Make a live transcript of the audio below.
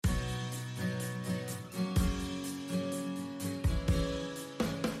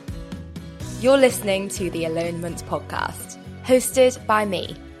You're listening to the Alonement Podcast, hosted by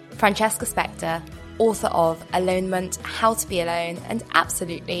me, Francesca Spector, author of Alonement, How to Be Alone, and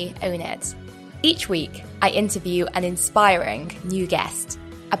Absolutely Own It. Each week, I interview an inspiring new guest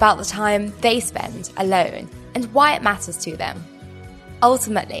about the time they spend alone and why it matters to them.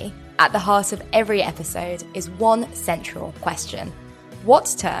 Ultimately, at the heart of every episode is one central question.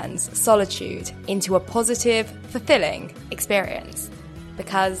 What turns solitude into a positive, fulfilling experience?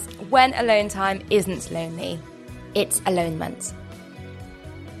 Because when alone time isn't lonely, it's alonement.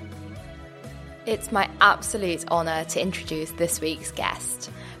 It's my absolute honour to introduce this week's guest,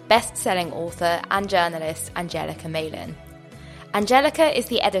 best-selling author and journalist Angelica Malin. Angelica is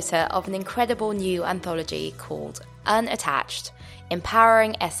the editor of an incredible new anthology called Unattached,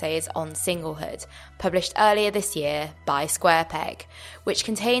 Empowering Essays on Singlehood, published earlier this year by Square Peg, which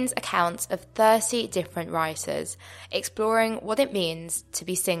contains accounts of 30 different writers exploring what it means to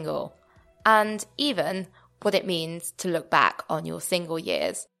be single, and even what it means to look back on your single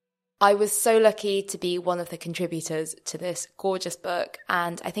years. I was so lucky to be one of the contributors to this gorgeous book,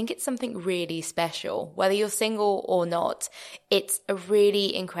 and I think it's something really special. Whether you're single or not, it's a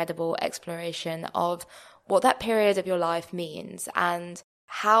really incredible exploration of what that period of your life means and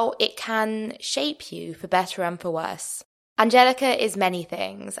how it can shape you for better and for worse. Angelica is many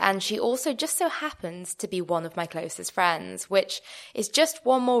things, and she also just so happens to be one of my closest friends, which is just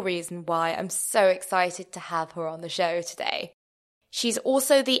one more reason why I'm so excited to have her on the show today. She's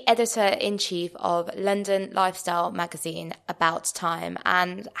also the editor-in-chief of London lifestyle magazine About Time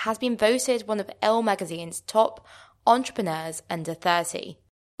and has been voted one of Elle magazine's top entrepreneurs under 30.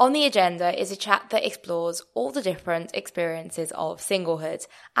 On the agenda is a chat that explores all the different experiences of singlehood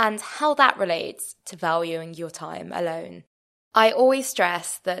and how that relates to valuing your time alone. I always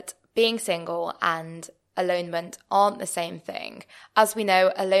stress that being single and alonement aren't the same thing. As we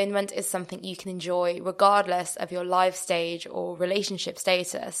know, alonement is something you can enjoy regardless of your life stage or relationship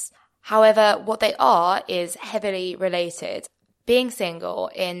status. However, what they are is heavily related. Being single,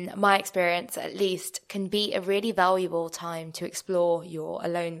 in my experience at least, can be a really valuable time to explore your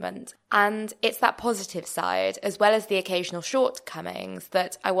alonement. And it's that positive side, as well as the occasional shortcomings,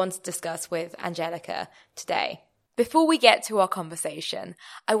 that I want to discuss with Angelica today. Before we get to our conversation,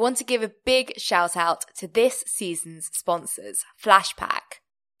 I want to give a big shout out to this season's sponsors, Flashpack.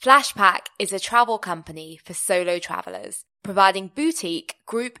 Flashpack is a travel company for solo travellers, providing boutique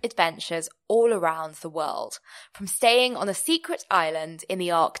group adventures all around the world, from staying on a secret island in the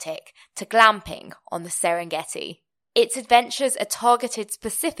Arctic to glamping on the Serengeti. Its adventures are targeted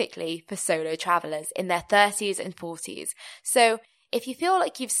specifically for solo travellers in their 30s and 40s, so if you feel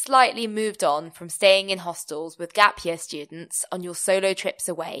like you've slightly moved on from staying in hostels with gap year students on your solo trips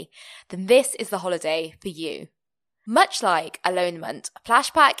away, then this is the holiday for you. Much like Alonement,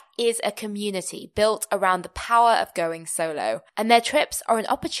 Flashpack is a community built around the power of going solo, and their trips are an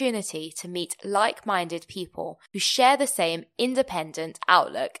opportunity to meet like-minded people who share the same independent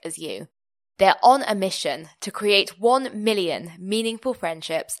outlook as you. They're on a mission to create 1 million meaningful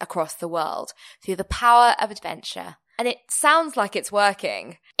friendships across the world through the power of adventure. And it sounds like it's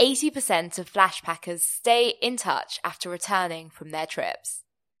working. 80% of Flashpackers stay in touch after returning from their trips.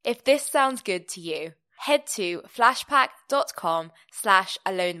 If this sounds good to you, head to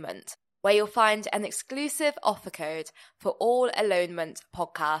flashpack.com/alonement, where you'll find an exclusive offer code for all Alonement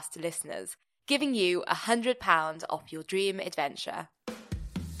podcast listeners, giving you £100 off your dream adventure.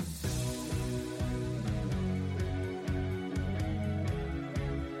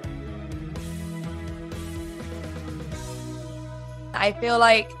 I feel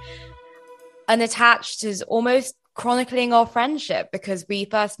like Unattached is almost chronicling our friendship because we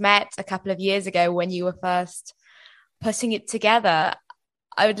first met a couple of years ago when you were first putting it together.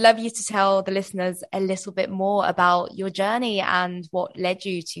 I would love you to tell the listeners a little bit more about your journey and what led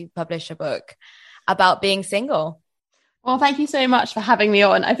you to publish a book about being single. Well, thank you so much for having me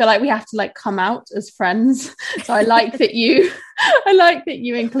on. I feel like we have to come out as friends. So I like that you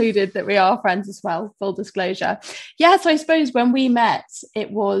included that we are friends as well, full disclosure. Yeah, so I suppose when we met,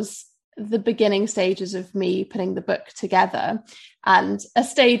 it was the beginning stages of me putting the book together, and a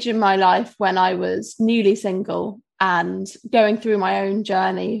stage in my life when I was newly single and going through my own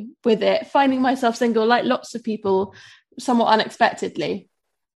journey with it, finding myself single like lots of people somewhat unexpectedly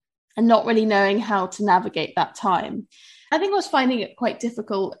and not really knowing how to navigate that time. I think I was finding it quite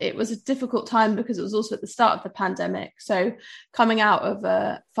difficult. It was a difficult time because it was also at the start of the pandemic. So coming out of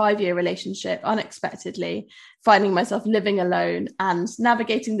a 5-year relationship unexpectedly, finding myself living alone and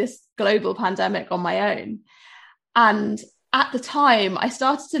navigating this global pandemic on my own. And at the time, I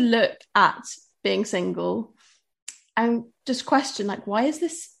started to look at being single and just question, like, why is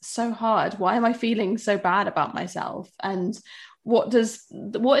this so hard? Why am I feeling so bad about myself? And what is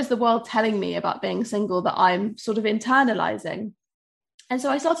the world telling me about being single that I'm sort of internalizing? And so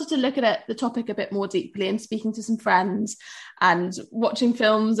I started to look at the topic a bit more deeply, and speaking to some friends and watching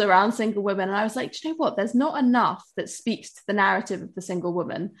films around single women. And I was like, do you know what? There's not enough that speaks to the narrative of the single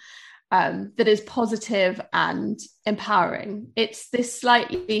woman that is positive and empowering. It's this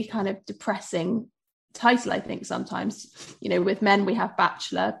slightly kind of depressing title, I think, sometimes. With men we have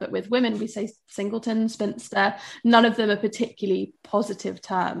bachelor, but with women we say singleton, spinster. None of them are particularly positive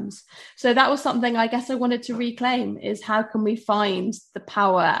terms. So that was something I guess I wanted to reclaim, is how can we find the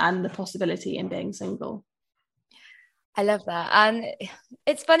power and the possibility in being single? I love that. And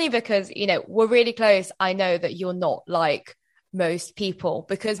it's funny because, we're really close. I know that you're not like most people,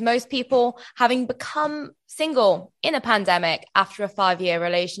 because most people, having become single in a pandemic after a 5-year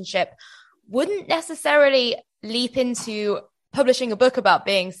relationship, wouldn't necessarily leap into publishing a book about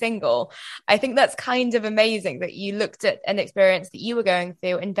being single. I think that's kind of amazing that you looked at an experience that you were going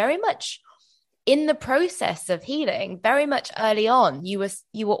through, and very much in the process of healing, very much early on, you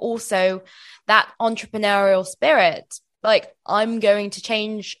were also that entrepreneurial spirit. Like, I'm going to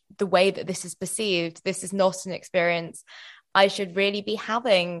change the way that this is perceived. This is not an experience I should really be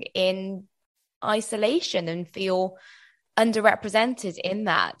having in isolation, and feel underrepresented in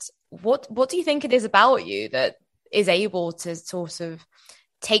that. What do you think it is about you that is able to sort of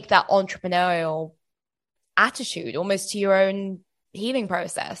take that entrepreneurial attitude almost to your own healing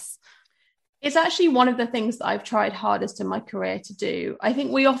process? It's actually one of the things that I've tried hardest in my career to do. I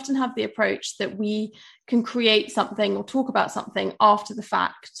think we often have the approach that we can create something or talk about something after the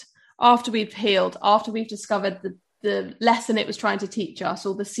fact, after we've healed, after we've discovered the lesson it was trying to teach us,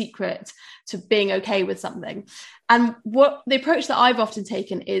 or the secret to being okay with something. And what the approach that I've often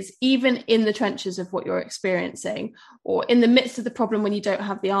taken is, even in the trenches of what you're experiencing, or in the midst of the problem when you don't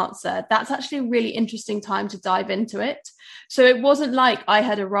have the answer, that's actually a really interesting time to dive into it. So it wasn't like I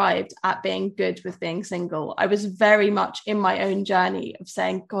had arrived at being good with being single. I was very much in my own journey of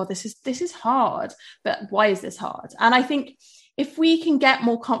saying, God, this is hard, but why is this hard? And I think if we can get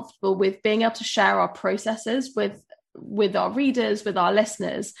more comfortable with being able to share our processes with our readers, with our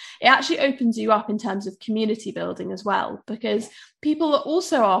listeners, it actually opens you up in terms of community building as well, because people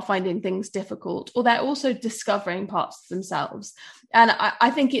also are finding things difficult, or they're also discovering parts of themselves. And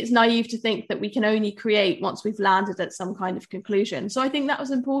I think it's naive to think that we can only create once we've landed at some kind of conclusion. So I think that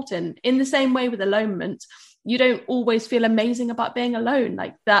was important. In the same way with alonement, you don't always feel amazing about being alone.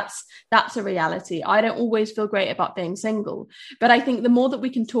 Like that's a reality. I don't always feel great about being single, but I think the more that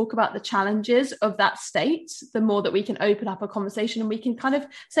we can talk about the challenges of that state, the more that we can open up a conversation, and we can kind of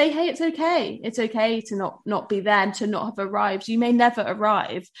say, hey, it's okay. It's okay to not be there and to not have arrived. You may never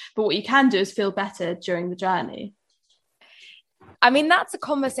arrive, but what you can do is feel better during the journey. I mean, that's a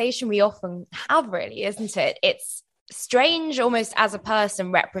conversation we often have, really, isn't it? It's strange almost as a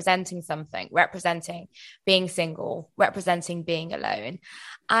person representing something, representing being single, representing being alone.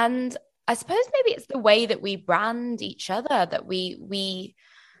 And I suppose maybe it's the way that we brand each other, that we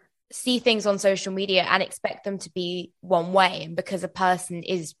see things on social media and expect them to be one way. And because a person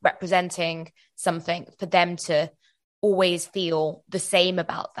is representing something, for them to always feel the same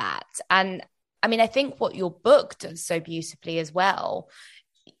about that. And I mean, I think what your book does so beautifully as well,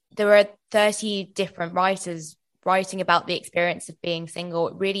 there are 30 different writers writing about the experience of being single.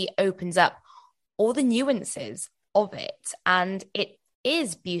 It really opens up all the nuances of it. And it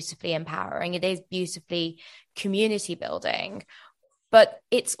is beautifully empowering. It is beautifully community building. But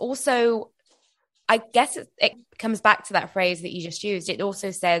it's also, I guess it comes back to that phrase that you just used. It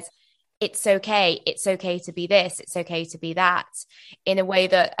also says, it's okay. It's okay to be this. It's okay to be that, in a way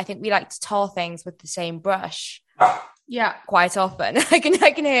that I think we like to tar things with the same brush. Yeah, quite often. I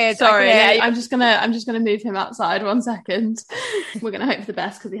can hear. Sorry, I'm just gonna move him outside 1 second. We're gonna hope for the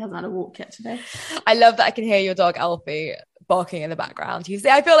best because he hasn't had a walk yet today. I love that I can hear your dog Alfie barking in the background.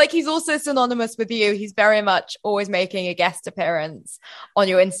 I feel like he's also synonymous with you. He's very much always making a guest appearance on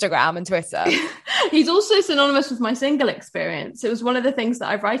your Instagram and Twitter. He's also synonymous with my single experience. It was one of the things that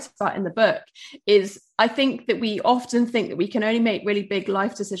I write about in the book. Is I think that we often think that we can only make really big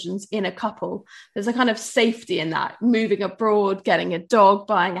life decisions in a couple. There's a kind of safety in that. Moving abroad, getting a dog,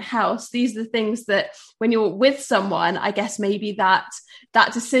 buying a house. These are the things that when you're with someone, I guess maybe that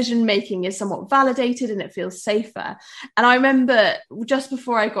decision making is somewhat validated and it feels safer. And I remember just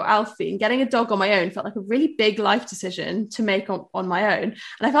before I got Alfie, and getting a dog on my own felt like a really big life decision to make on my own. And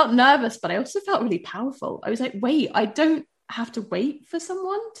I felt nervous, but I also felt really powerful. I was like, wait, I don't have to wait for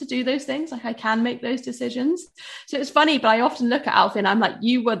someone to do those things. Like I can make those decisions. So it's funny, but I often look at Alfie and I'm like,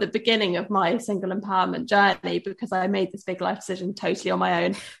 you were the beginning of my single empowerment journey, because I made this big life decision totally on my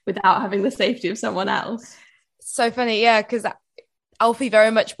own without having the safety of someone else. So funny. Yeah. Because Alfie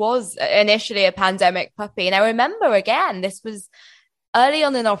very much was initially a pandemic puppy. And I remember, again, this was early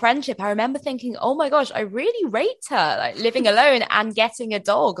on in our friendship, I remember thinking, oh my gosh, I really rate her, like living alone and getting a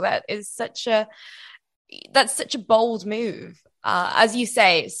dog. That's such a bold move. As you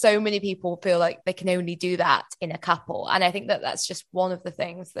say, so many people feel like they can only do that in a couple. And I think that that's just one of the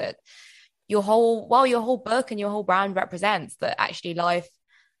things that your whole book and your whole brand represents, that actually life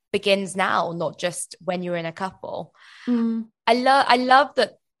begins now, not just when you're in a couple. I love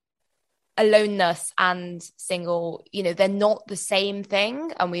that aloneness and single, they're not the same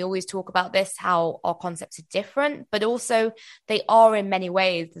thing. And we always talk about this, how our concepts are different, but also they are in many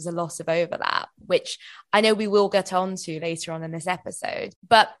ways. There's a lot of overlap, which I know we will get on to later on in this episode.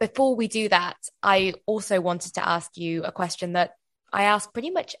 But before we do that, I also wanted to ask you a question that I ask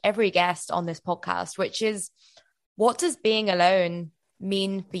pretty much every guest on this podcast, which is, what does being alone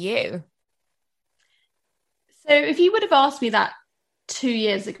mean for you? So if you would have asked me that 2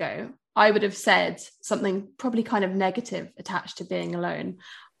 years ago, I would have said something probably kind of negative attached to being alone.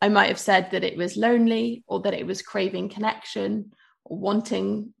 I might have said that it was lonely, or that it was craving connection, or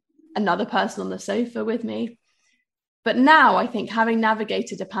wanting another person on the sofa with me. But now I think, having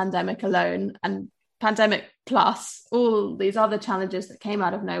navigated a pandemic alone, and pandemic plus all these other challenges that came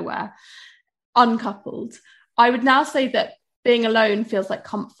out of nowhere, uncoupled, I would now say that being alone feels like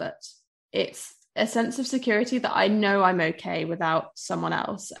comfort. It's a sense of security that I know I'm okay without someone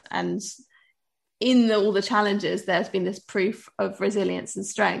else. And in all the challenges, there's been this proof of resilience and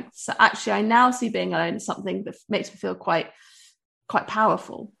strength. So actually, I now see being alone as something that makes me feel quite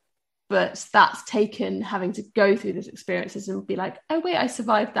powerful. But that's taken having to go through these experiences and be like, oh wait, I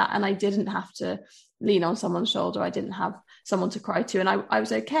survived that, and I didn't have to lean on someone's shoulder. I didn't have someone to cry to, and I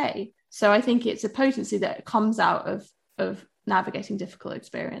was okay. So I think it's a potency that comes out of navigating difficult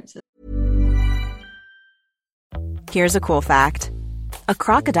experiences. Here's a cool fact. A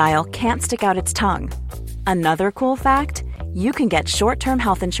crocodile can't stick out its tongue. Another cool fact, you can get short-term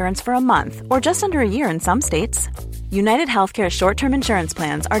health insurance for a month or just under a year in some states. United Healthcare short-term insurance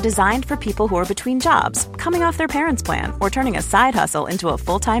plans are designed for people who are between jobs, coming off their parents' plan, or turning a side hustle into a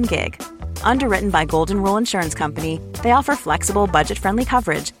full-time gig. Underwritten by Golden Rule Insurance Company, they offer flexible, budget-friendly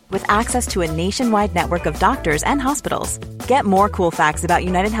coverage with access to a nationwide network of doctors and hospitals. Get more cool facts about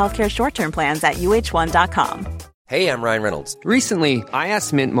United Healthcare short-term plans at uh1.com. Hey, I'm Ryan Reynolds. Recently, I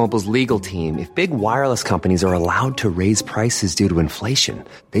asked Mint Mobile's legal team if big wireless companies are allowed to raise prices due to inflation.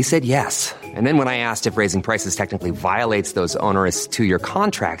 They said yes. And then when I asked if raising prices technically violates those onerous 2-year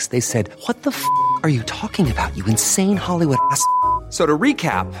contracts, they said, what the f*** are you talking about, you insane Hollywood ass f- So to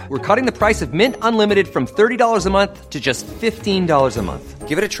recap, we're cutting the price of Mint Unlimited from $30 a month to just $15 a month.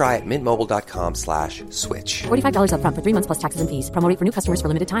 Give it a try at mintmobile.com/switch. $45 up front for 3 months plus taxes and fees. Promo rate for new customers for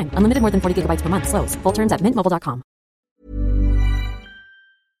limited time. Unlimited more than 40 gigabytes per month. Slows full terms at mintmobile.com.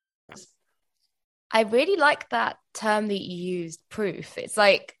 I really like that term that you used, proof. It's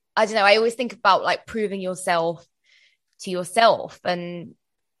like, I don't know, I always think about like proving yourself to yourself, and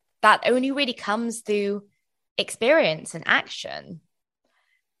that only really comes through experience and action.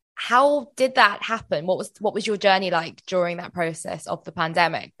 How did that happen? What was your journey like during that process of the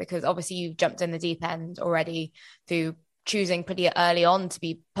pandemic? Because obviously you jumped in the deep end already through choosing pretty early on to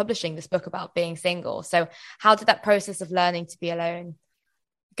be publishing this book about being single. So how did that process of learning to be alone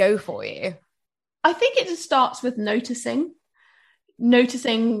go for you? I think it just starts with noticing.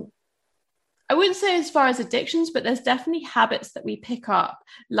 I wouldn't say as far as addictions, but there's definitely habits that we pick up.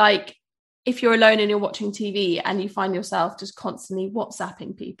 Like if you're alone and you're watching TV and you find yourself just constantly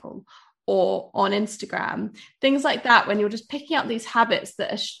WhatsApping people or on Instagram, things like that, when you're just picking up these habits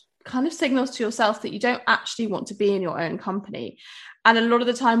that are kind of signals to yourself that you don't actually want to be in your own company. And a lot of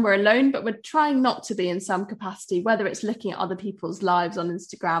the time we're alone, but we're trying not to be in some capacity, whether it's looking at other people's lives on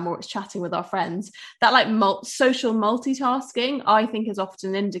Instagram or it's chatting with our friends. That like social multitasking, I think, is often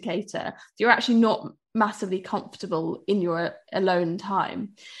an indicator that you're actually not massively comfortable in your alone time.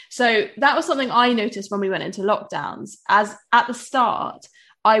 So that was something I noticed when we went into lockdowns. As at the start,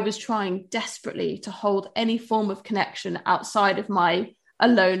 I was trying desperately to hold any form of connection outside of my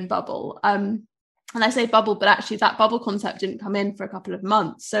alone bubble. And I say bubble, but actually that bubble concept didn't come in for a couple of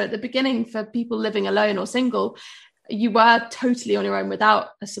months. So at the beginning, for people living alone or single, you were totally on your own without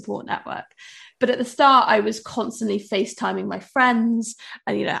a support network. But at the start, I was constantly FaceTiming my friends,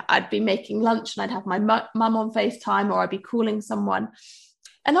 and I'd be making lunch and I'd have my mum on FaceTime, or I'd be calling someone.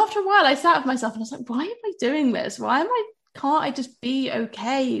 And after a while, I sat with myself and I was like, why am I doing this? Why am I can't I just be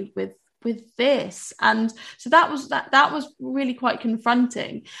okay with this? And so that was really quite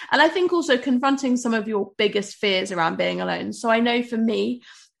confronting. And I think also confronting some of your biggest fears around being alone. So I know for me,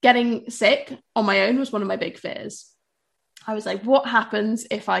 getting sick on my own was one of my big fears. I was like, what happens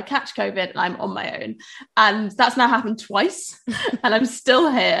if I catch COVID and I'm on my own? And that's now happened twice and I'm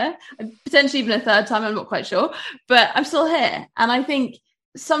still here, potentially even a third time, I'm not quite sure, but I'm still here. And I think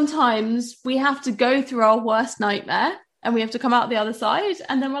sometimes we have to go through our worst nightmare and we have to come out the other side,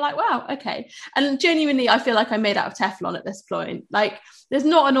 and then we're like, wow, okay. And genuinely, I feel like I'm made out of Teflon at this point. Like, there's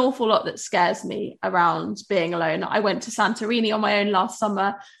not an awful lot that scares me around being alone. I went to Santorini on my own last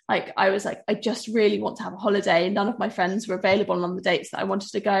summer. Like, I was like, I just really want to have a holiday. None of my friends were available on the dates that I wanted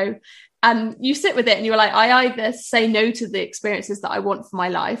to go. And you sit with it and you're like, I either say no to the experiences that I want for my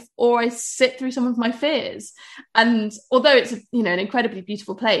life, or I sit through some of my fears. And although it's, an incredibly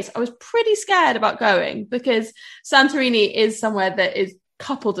beautiful place, I was pretty scared about going, because Santorini is somewhere that is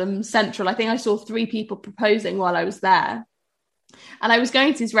coupledom central. I think I saw 3 people proposing while I was there. And I was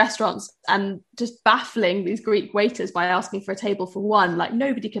going to these restaurants and just baffling these Greek waiters by asking for a table for one. Like,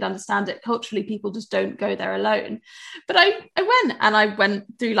 nobody could understand it. Culturally, people just don't go there alone. But I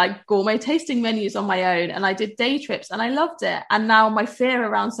went through like gourmet tasting menus on my own, and I did day trips and I loved it. And now my fear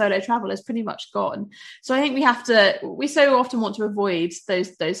around solo travel is pretty much gone. So I think we so often want to avoid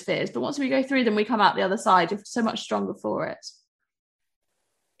those fears. But once we go through them, we come out the other side so much stronger for it.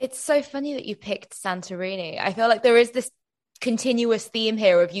 It's so funny that you picked Santorini. I feel like there is this continuous theme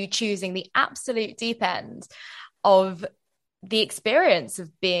here of you choosing the absolute deep end of the experience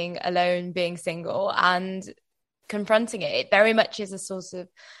of being alone, being single, and confronting it. It very much is a sort of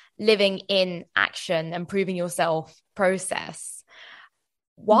living in action and proving yourself process.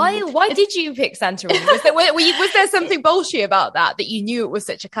 Why did you pick Santorini? Was there something bolshy about that you knew it was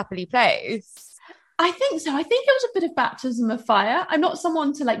such a coupley place? I think so. I think it was a bit of baptism of fire. I'm not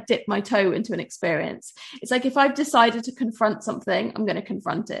someone to like dip my toe into an experience. It's like, if I've decided to confront something, I'm going to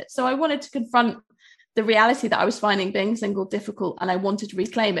confront it. So I wanted to confront the reality that I was finding being single difficult, and I wanted to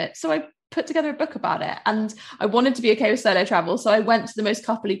reclaim it. So I put together a book about it, and I wanted to be okay with solo travel. So I went to the most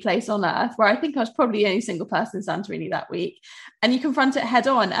coupley place on earth, where I think I was probably the only single person in Santorini that week. And you confront it head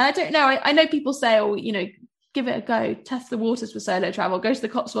on. And I don't know, I know people say, give it a go, test the waters for solo travel, go to the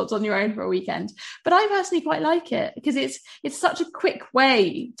Cotswolds on your own for a weekend. But I personally quite like it, because it's such a quick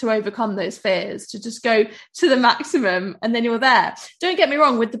way to overcome those fears, to just go to the maximum and then you're there. Don't get me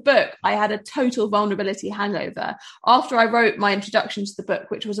wrong, with the book, I had a total vulnerability hangover. After I wrote my introduction to the book,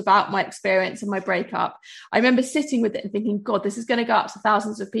 which was about my experience and my breakup, I remember sitting with it and thinking, God, this is going to go out to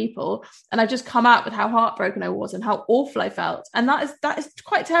thousands of people. And I've just come out with how heartbroken I was and how awful I felt. And that is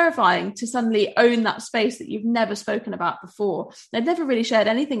quite terrifying, to suddenly own that space that you've never spoken about before. I'd never really shared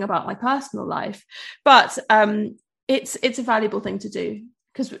anything about my personal life, but it's a valuable thing to do,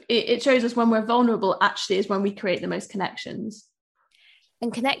 because it shows us when we're vulnerable actually is when we create the most connections.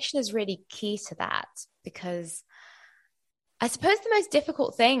 And connection is really key to that, because I suppose the most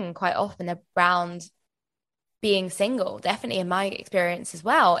difficult thing quite often around being single, definitely in my experience as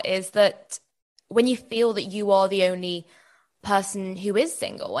well, is that when you feel that you are the only person who is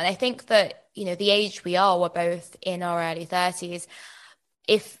single. And I think that, the age we are, we're both in our early 30s.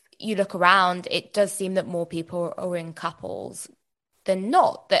 If you look around, it does seem that more people are in couples than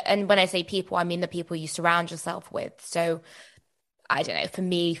not. And when I say people, I mean the people you surround yourself with. So I don't know, for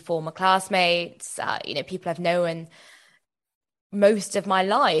me, former classmates, people I've known most of my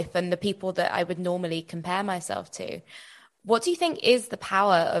life, and the people that I would normally compare myself to. What do you think is the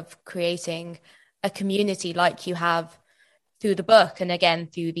power of creating a community like you have through the book, and again,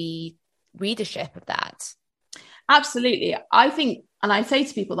 through the readership of that? Absolutely. I think, and I say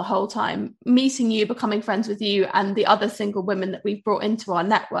to people the whole time, meeting you, becoming friends with you and the other single women that we've brought into our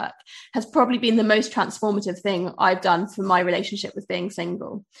network has probably been the most transformative thing I've done for my relationship with being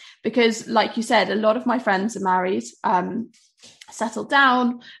single. Because like you said, a lot of my friends are married, settled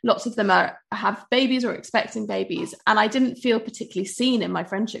down. Lots of them have babies or expecting babies. And I didn't feel particularly seen in my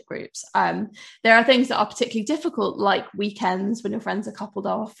friendship groups. There are things that are particularly difficult, like weekends when your friends are coupled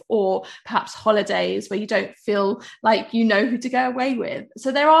off, or perhaps holidays where you don't feel like you know who to go away with.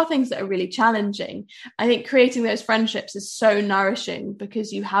 So there are things that are really challenging. I think creating those friendships is so nourishing,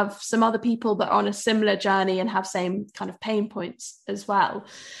 because you have some other people that are on a similar journey and have same kind of pain points as well.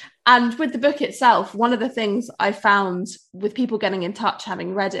 And with the book itself, one of the things I found with people getting in touch,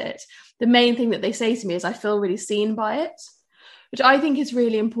 having read it, the main thing that they say to me is, I feel really seen by it, which I think is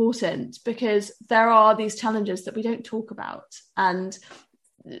really important, because there are these challenges that we don't talk about. And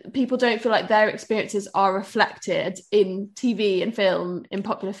people don't feel like their experiences are reflected in TV and film, in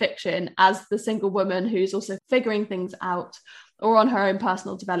popular fiction, as the single woman who's also figuring things out or on her own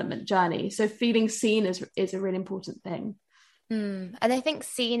personal development journey. So feeling seen is a really important thing. And I think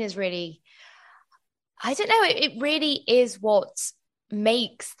seen is really, I don't know, it really is what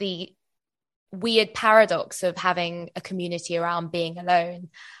makes the weird paradox of having a community around being alone,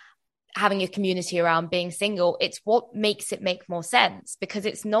 having a community around being single. It's what makes it make more sense, because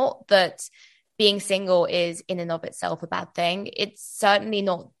it's not that being single is in and of itself a bad thing. It's certainly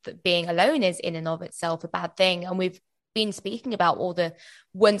not that being alone is in and of itself a bad thing. And we've been speaking about all the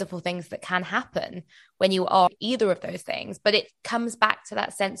wonderful things that can happen when you are either of those things. But it comes back to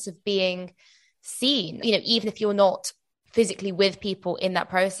that sense of being seen, you know, even if you're not physically with people in that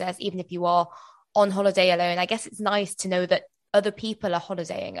process, even if you are on holiday alone, I guess it's nice to know that other people are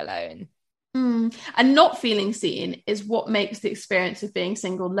holidaying alone. And not feeling seen is what makes the experience of being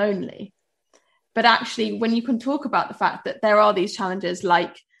single lonely. But actually, when you can talk about the fact that there are these challenges,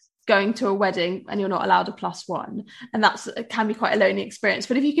 like going to a wedding and you're not allowed a +1, and it can be quite a lonely experience.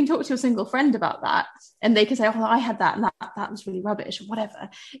 But if you can talk to your single friend about that, and they can say, oh, I had that and that was really rubbish or whatever,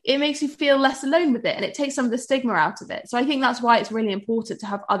 it makes you feel less alone with it, and it takes some of the stigma out of it. So I think that's why it's really important to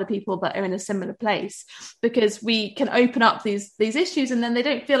have other people that are in a similar place, because we can open up these issues and then they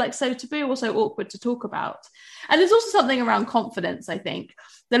don't feel like so taboo or so awkward to talk about. And there's also something around confidence. I think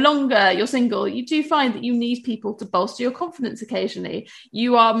the longer you're single, you do find that you need people to bolster your confidence occasionally.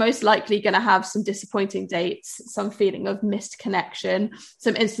 You are most likely going to have some disappointing dates, some feeling of missed connection,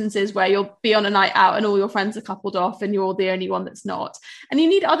 some instances where you'll be on a night out and all your friends are coupled off and you're the only one that's not. And you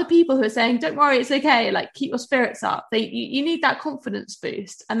need other people who are saying, don't worry, it's okay, like keep your spirits up. You need that confidence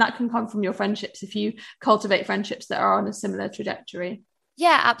boost, and that can come from your friendships if you cultivate friendships that are on a similar trajectory.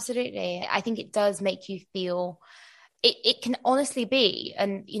 Yeah, absolutely. I think it does make you feel, it can honestly be,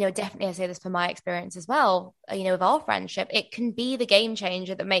 and, you know, definitely I say this from my experience as well, you know, with our friendship, it can be the game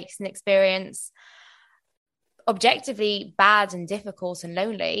changer that makes an experience objectively bad and difficult and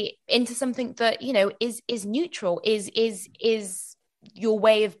lonely into something that, you know, is neutral, is your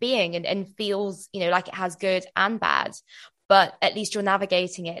way of being, and feels, you know, like it has good and bad, but at least you're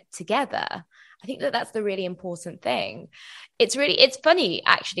navigating it together. I think that that's the really important thing. It's funny,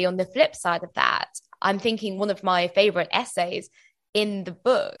 actually, on the flip side of that, I'm thinking one of my favorite essays in the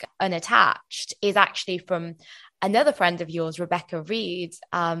book, Unattached, is actually from another friend of yours, Rebecca Reed,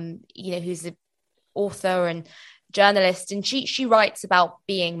 you know, who's an author and journalist. And she writes about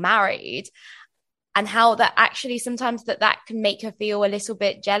being married and how that actually sometimes that can make her feel a little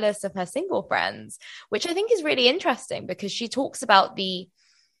bit jealous of her single friends, which I think is really interesting, because she talks about the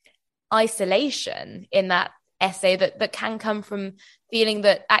isolation in that essay that can come from feeling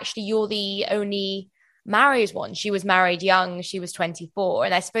that actually you're the only married one. She was married young, she was 24,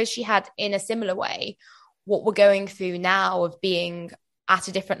 and I suppose she had, in a similar way, what we're going through now of being at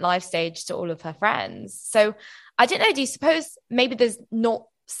a different life stage to all of her friends. So I don't know, do you suppose maybe there's not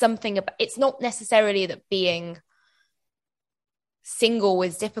something about, it's not necessarily that being single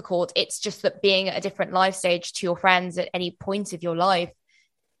is difficult, it's just that being at a different life stage to your friends at any point of your life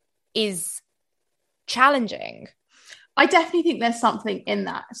is challenging? I definitely think there's something in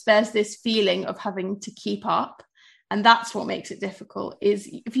that. There's this feeling of having to keep up, and that's what makes it difficult. Is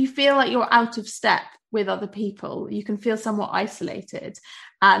if you feel like you're out of step with other people, you can feel somewhat isolated.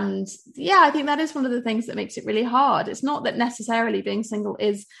 And yeah, I think that is one of the things that makes it really hard. It's not that necessarily being single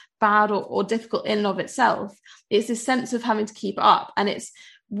is bad or difficult in and of itself. It's this sense of having to keep up, and it's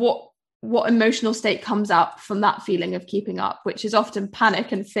what emotional state comes out from that feeling of keeping up, which is often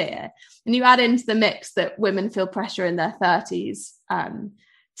panic and fear. And you add into the mix that women feel pressure in their 30s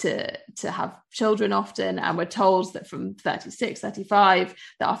to have children often, and we're told that from 36, 35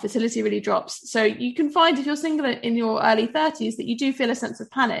 that our fertility really drops. So you can find, if you're single in your early 30s, that you do feel a sense of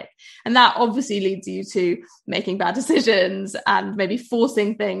panic, and that obviously leads you to making bad decisions and maybe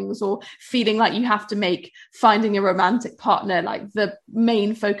forcing things, or feeling like you have to make finding a romantic partner like the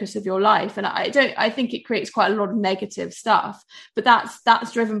main focus of your life. And I think it creates quite a lot of negative stuff, but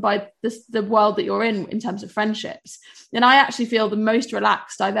that's driven by the world that you're in terms of friendships. And I actually feel the most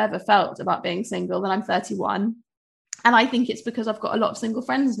relaxed I've ever felt about being single, and I'm 31, and I think it's because I've got a lot of single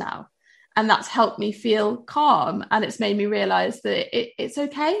friends now, and that's helped me feel calm, and it's made me realize that it's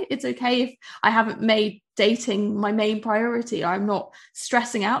okay if I haven't made dating my main priority, or I'm not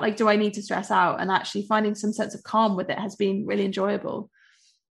stressing out. Like, do I need to stress out? And actually finding some sense of calm with it has been really enjoyable.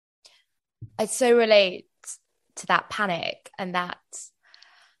 I so relate to that panic, and that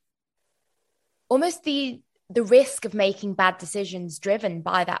almost the the risk of making bad decisions driven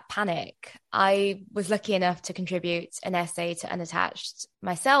by that panic. I was lucky enough to contribute an essay to Unattached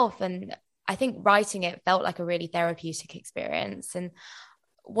myself, and I think writing it felt like a really therapeutic experience. And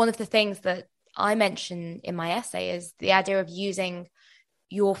one of the things that I mention in my essay is the idea of using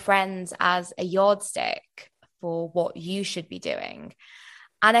your friends as a yardstick for what you should be doing.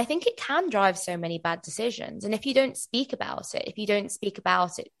 And I think it can drive so many bad decisions. And if you don't speak about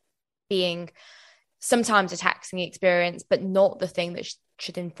it being sometimes a taxing experience, but not the thing that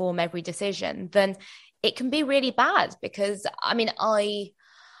should inform every decision, then it can be really bad. Because I mean, I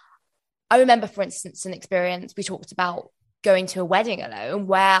remember, for instance, an experience we talked about going to a wedding alone,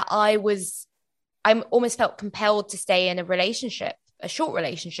 where I almost felt compelled to stay in a relationship, a short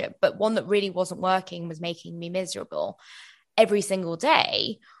relationship, but one that really wasn't working, was making me miserable every single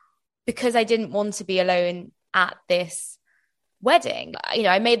day, because I didn't want to be alone at this wedding. You know,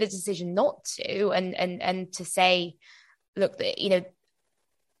 I made the decision not to, and to say, look, you know,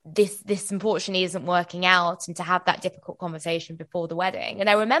 this unfortunately isn't working out, and to have that difficult conversation before the wedding. And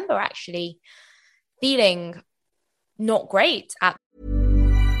I remember actually feeling not great at.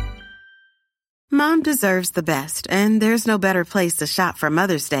 Mom deserves the best, and there's no better place to shop for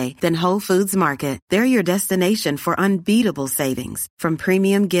Mother's Day than Whole Foods Market. They're your destination for unbeatable savings, from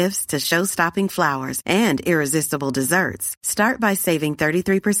premium gifts to show-stopping flowers and irresistible desserts. Start by saving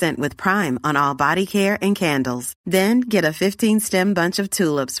 33% with Prime on all body care and candles. Then get a 15-stem bunch of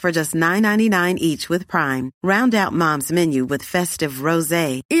tulips for just $9.99 each with Prime. Round out Mom's menu with festive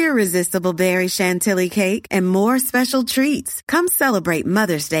rosé, irresistible berry chantilly cake, and more special treats. Come celebrate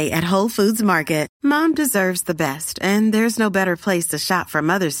Mother's Day at Whole Foods Market. Mom deserves the best, and there's no better place to shop for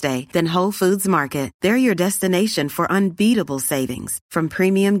Mother's Day than Whole Foods Market. They're your destination for unbeatable savings, from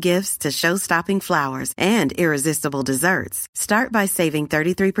premium gifts to show-stopping flowers and irresistible desserts. Start by saving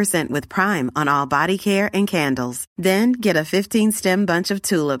 33% with Prime on all body care and candles. Then get a 15-stem bunch of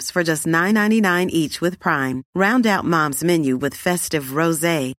tulips for just $9.99 each with Prime. Round out Mom's menu with festive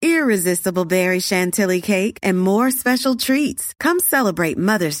rosé, irresistible berry chantilly cake, and more special treats. Come celebrate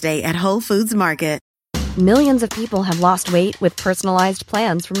Mother's Day at Whole Foods Market. Millions of people have lost weight with personalized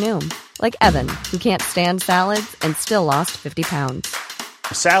plans from Noom. Like Evan, who can't stand salads and still lost 50 pounds.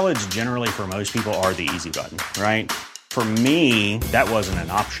 Salads generally for most people are the easy button, right? For me, that wasn't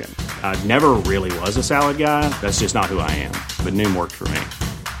an option. I never really was a salad guy. That's just not who I am. But Noom worked for me.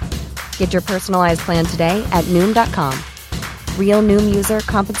 Get your personalized plan today at Noom.com. Real Noom user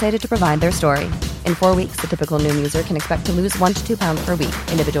compensated to provide their story. In 4 weeks, the typical Noom user can expect to lose 1 to 2 pounds per week.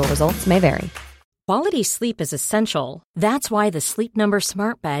 Individual results may vary. Quality sleep is essential. That's why the Sleep Number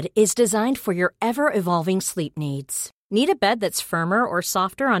Smart Bed is designed for your ever-evolving sleep needs. Need a bed that's firmer or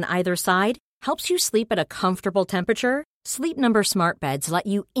softer on either side? Helps you sleep at a comfortable temperature? Sleep Number Smart Beds let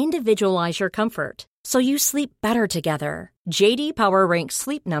you individualize your comfort, so you sleep better together. J.D. Power ranks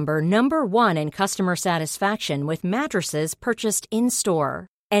Sleep Number number 1 in customer satisfaction with mattresses purchased in-store.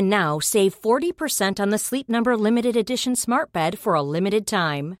 And now, save 40% on the Sleep Number Limited Edition Smart Bed for a limited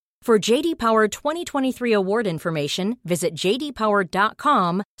time. For J.D. Power 2023 award information, visit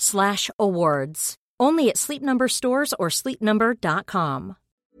jdpower.com/awards. Only at Sleep Number stores or sleepnumber.com.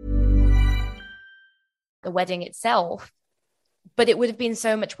 The wedding itself, but it would have been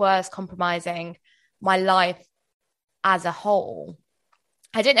so much worse compromising my life as a whole.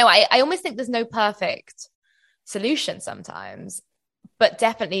 I don't know. I almost think there's no perfect solution sometimes, but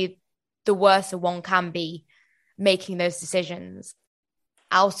definitely the worse one can be making those decisions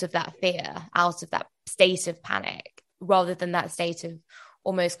out of that fear, out of that state of panic, rather than that state of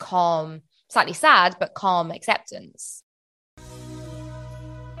almost calm, slightly sad, but calm acceptance.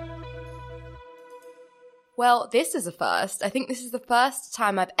 Well, this is a first. I think this is the first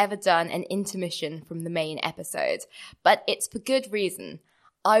time I've ever done an intermission from the main episode, but it's for good reason.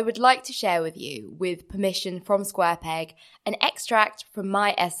 I would like to share with you, with permission from Square Peg, an extract from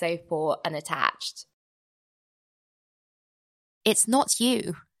my essay for Unattached. It's not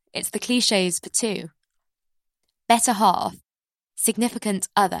you, it's the cliches for two. Better half, significant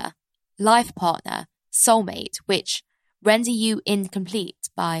other, life partner, soulmate, which render you incomplete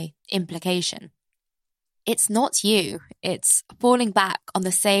by implication. It's not you, it's falling back on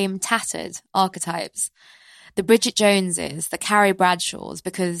the same tattered archetypes. The Bridget Joneses, the Carrie Bradshaws,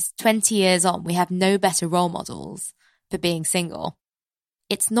 because 20 years on we have no better role models for being single.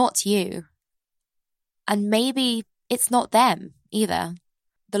 It's not you. And maybe it's not them either.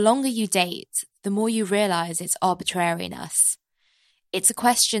 The longer you date, the more you realize it's arbitrariness. It's a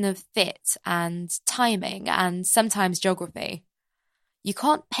question of fit and timing and sometimes geography. You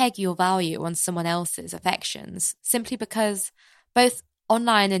can't peg your value on someone else's affections simply because, both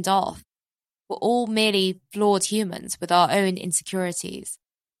online and off, We're all merely flawed humans with our own insecurities,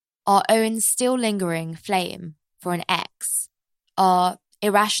 our own still lingering flame for an ex, our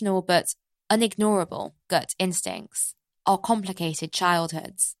irrational but unignorable gut instincts, our complicated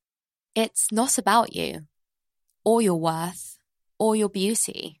childhoods. It's not about you, or your worth, or your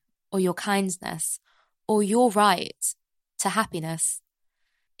beauty, or your kindness, or your right to happiness.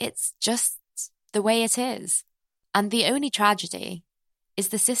 It's just the way it is. And the only tragedy is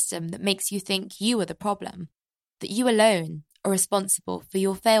the system that makes you think you are the problem, that you alone are responsible for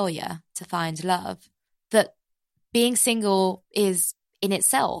your failure to find love, that being single is in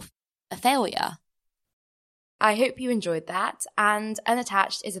itself a failure. I hope you enjoyed that, and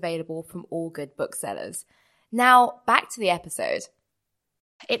Unattached is available from all good booksellers. Now, back to the episode.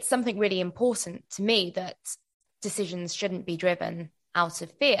 It's something really important to me that decisions shouldn't be driven out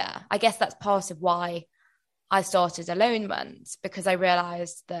of fear. I guess that's part of why I started Alonement, because I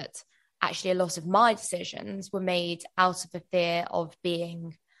realised that actually a lot of my decisions were made out of the fear of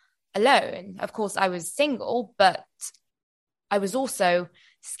being alone. Of course, I was single, but I was also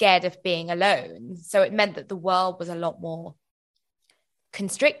scared of being alone. So it meant that the world was a lot more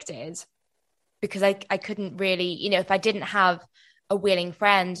constricted, because I couldn't really, if I didn't have a willing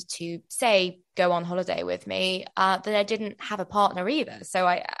friend to, say, go on holiday with me, then I didn't have a partner either. So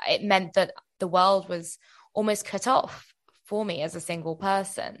it meant that the world was almost cut off for me as a single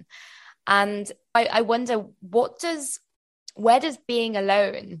person. And I wonder, where does being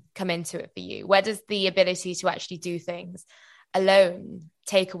alone come into it for you? Where does the ability to actually do things alone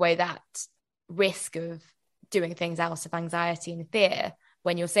take away that risk of doing things out of anxiety and fear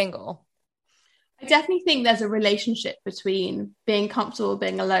when you're single? I definitely think there's a relationship between being comfortable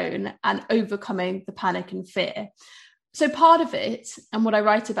being alone and overcoming the panic and fear. So part of it, and what I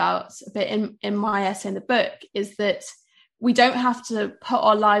write about a bit in my essay in the book, is that we don't have to put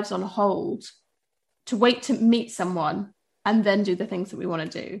our lives on hold to wait to meet someone and then do the things that we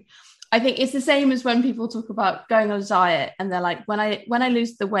want to do. I think it's the same as when people talk about going on a diet and they're like, when I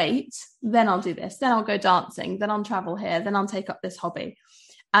lose the weight, then I'll do this, then I'll go dancing, then I'll travel here, then I'll take up this hobby.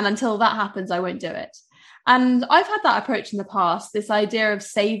 And until that happens, I won't do it. And I've had that approach in the past, this idea of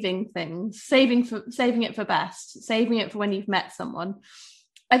saving things, saving it for best, saving it for when you've met someone.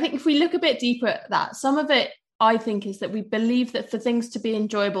 I think if we look a bit deeper at that, some of it, I think, is that we believe that for things to be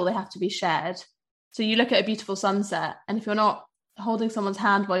enjoyable, they have to be shared. So you look at a beautiful sunset, and if you're not holding someone's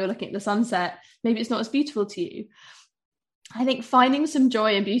hand while you're looking at the sunset, maybe it's not as beautiful to you. I think finding some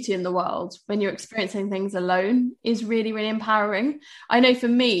joy and beauty in the world when you're experiencing things alone is really, really empowering. I know for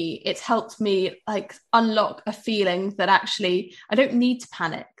me, it's helped me unlock a feeling that actually I don't need to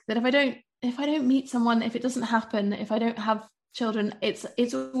panic, that if I don't meet someone, if it doesn't happen, if I don't have children, it's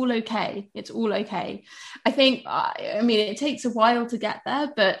all okay. It's all okay. I think, it takes a while to get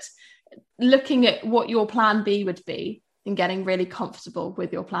there, but looking at what your plan B would be and getting really comfortable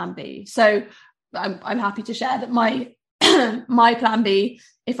with your plan B. So I'm happy to share that my plan B,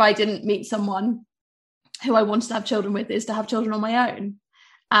 if I didn't meet someone who I wanted to have children with, is to have children on my own.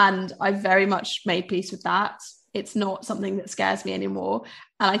 And I've very much made peace with that. It's not something that scares me anymore.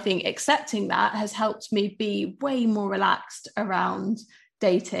 And I think accepting that has helped me be way more relaxed around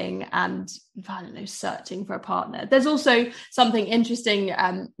dating and, I don't know, searching for a partner. There's also something interesting,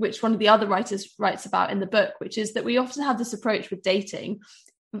 which one of the other writers writes about in the book, which is that we often have this approach with dating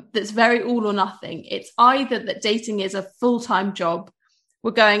that's very all or nothing. It's either that dating is a full-time job,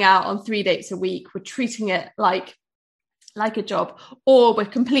 we're going out on 3 dates a week, we're treating it like a job, or we're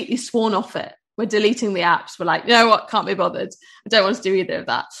completely sworn off it. We're deleting the apps. We're like, you know what, can't be bothered. I don't want to do either of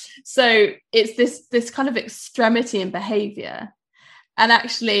that. So it's this kind of extremity in behavior. And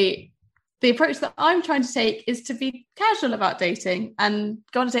actually, the approach that I'm trying to take is to be casual about dating and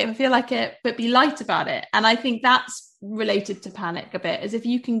go on a date if I feel like it, but be light about it. And I think that's related to panic a bit, as if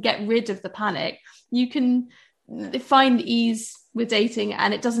you can get rid of the panic, you can find ease with dating,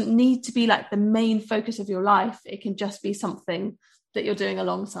 and it doesn't need to be like the main focus of your life. It can just be something that you're doing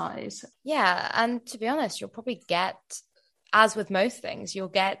alongside. Yeah, and to be honest, you'll probably get, as with most things, you'll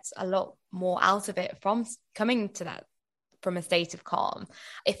get a lot more out of it from coming to that from a state of calm.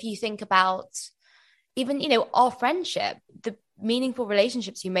 If you think about even, our friendship, the meaningful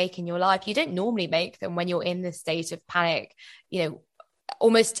relationships you make in your life, you don't normally make them when you're in this state of panic,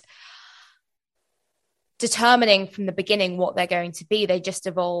 almost determining from the beginning what they're going to be. They just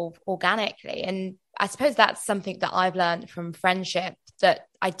evolve organically. And I suppose that's something that I've learned from friendship that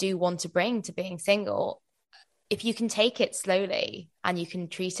I do want to bring to being single. If you can take it slowly and you can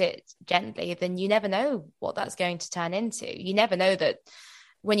treat it gently, then you never know what that's going to turn into. You never know that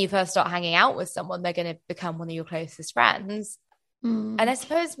when you first start hanging out with someone, they're going to become one of your closest friends. And I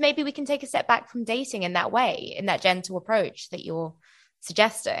suppose maybe we can take a step back from dating in that way, in that gentle approach that you're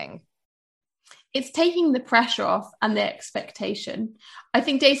suggesting. It's taking the pressure off and the expectation. I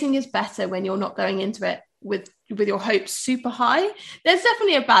think dating is better when you're not going into it with your hopes super high. There's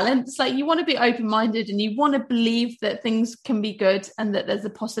definitely a balance. Like, you want to be open-minded and you want to believe that things can be good and that there's a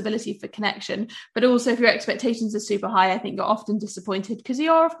possibility for connection. But also, if your expectations are super high, I think you're often disappointed because you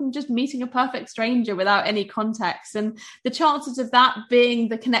are often just meeting a perfect stranger without any context. And the chances of that being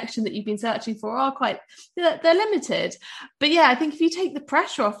the connection that you've been searching for are they're limited. But yeah, I think if you take the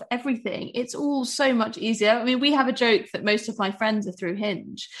pressure off everything, it's all so much easier. I mean, we have a joke that most of my friends are through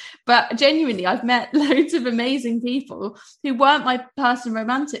Hinge, but genuinely, I've met loads of amazing people who weren't my person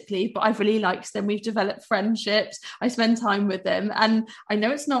romantically, but I've really liked them. We've developed friendships. I spend time with them, and I know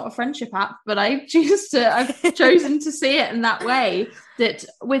it's not a friendship app, but I've chosen to see it in that way, that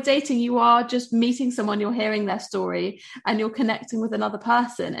with dating, you are just meeting someone, you're hearing their story and you're connecting with another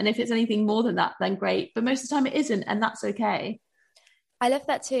person. And if it's anything more than that, then great. But most of the time it isn't, and that's okay. I love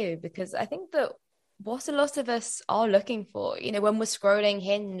that too, because I think that what a lot of us are looking for, when we're scrolling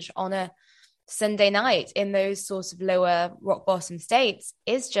Hinge on a Sunday night in those sorts of lower rock bottom states,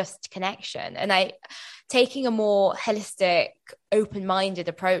 is just connection. And taking a more holistic, open-minded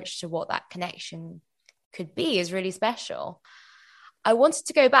approach to what that connection could be is really special. I wanted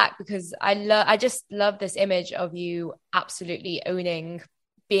to go back because I just love this image of you absolutely owning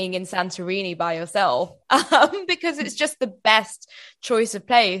being in Santorini by yourself, because it's just the best choice of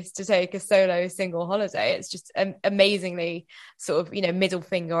place to take a solo single holiday. It's just amazingly sort of, middle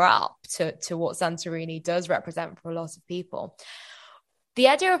finger up to what Santorini does represent for a lot of people. The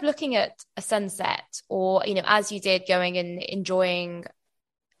idea of looking at a sunset, or, as you did, going and enjoying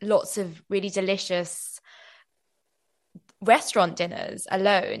lots of really delicious restaurant dinners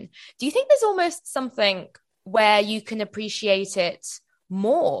alone, do you think there's almost something where you can appreciate it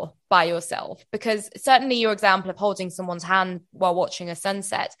more by yourself? Because certainly your example of holding someone's hand while watching a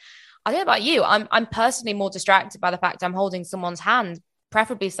sunset, I don't know about you, I'm personally more distracted by the fact I'm holding someone's hand,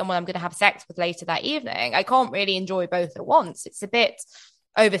 preferably someone I'm going to have sex with later that evening. I can't really enjoy both at once. It's a bit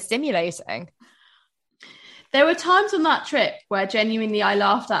overstimulating. There were times on that trip where genuinely I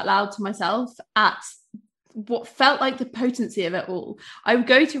laughed out loud to myself at what felt like the potency of it all. I would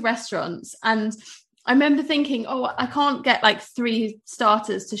go to restaurants and I remember thinking, I can't get like 3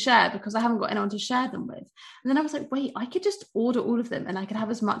 starters to share because I haven't got anyone to share them with. And then I was like, wait, I could just order all of them and I could have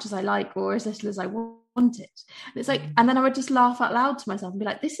as much as I like or as little as I wanted. And it's like, and then I would just laugh out loud to myself and be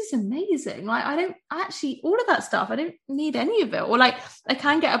like, this is amazing. Like, I don't actually, all of that stuff, I don't need any of it. Or like, I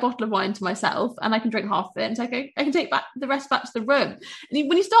can get a bottle of wine to myself and I can drink half of it. And so I can take back the rest back to the room. And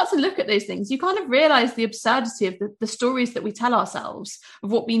when you start to look at those things, you kind of realize the absurdity of the stories that we tell ourselves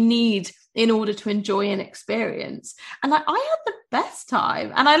of what we need in order to enjoy an experience. And I had the best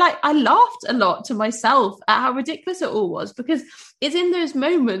time. And I laughed a lot to myself at how ridiculous it all was, because it's in those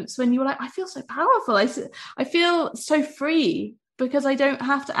moments when you're like, I feel so powerful. I feel so free because I don't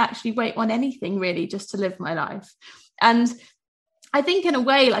have to actually wait on anything really just to live my life. And I think in a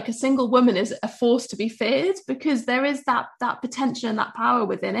way, like, a single woman is a force to be feared, because there is that potential and that power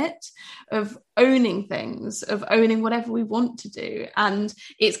within it of owning things, of owning whatever we want to do. And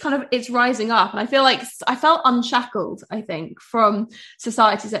it's rising up. And I feel like I felt unshackled, I think, from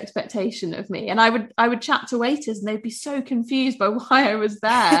society's expectation of me. And I would chat to waiters and they'd be so confused by why I was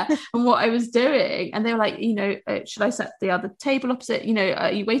there and what I was doing. And they were like, should I set the other table opposite?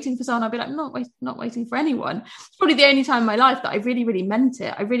 Are you waiting for someone? I'd be like, not waiting for anyone. It's probably the only time in my life that I really, really meant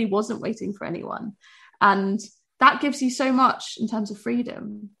it. I really wasn't waiting for anyone. And that gives you so much in terms of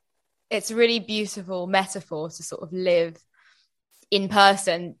freedom. It's a really beautiful metaphor to sort of live in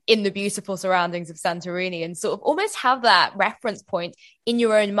person in the beautiful surroundings of Santorini and sort of almost have that reference point in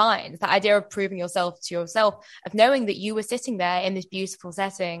your own mind, that idea of proving yourself to yourself, of knowing that you were sitting there in this beautiful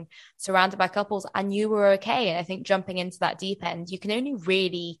setting surrounded by couples and you were okay. And I think jumping into that deep end, you can only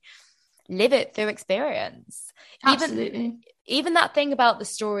really live it through experience. Absolutely. Even that thing about the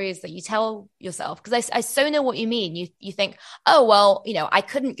stories that you tell yourself, because I so know what you mean. You think, oh, well, I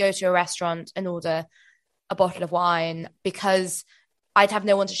couldn't go to a restaurant and order a bottle of wine because I'd have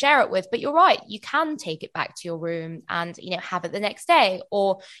no one to share it with. But you're right. You can take it back to your room and, have it the next day.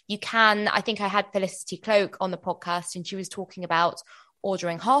 Or you can, I think I had Felicity Cloak on the podcast and she was talking about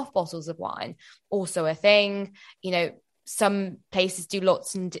ordering half bottles of wine. Also a thing, some places do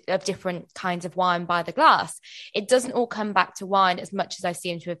lots of different kinds of wine by the glass. It doesn't all come back to wine as much as I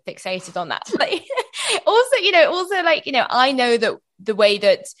seem to have fixated on that. Also, like, I know that the way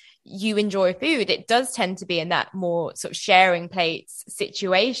that you enjoy food, it does tend to be in that more sort of sharing plates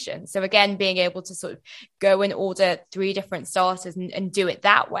situation. So again, being able to sort of go and order 3 different starters and do it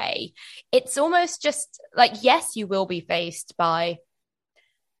that way, it's almost just like, yes, you will be faced by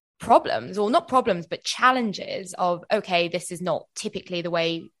problems, or not problems, but challenges of, okay, this is not typically the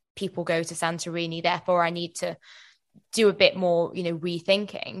way people go to Santorini, therefore I need to do a bit more,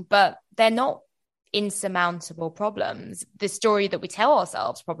 rethinking, but they're not insurmountable problems. The story that we tell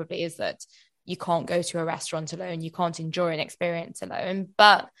ourselves probably is that you can't go to a restaurant alone, you can't enjoy an experience alone,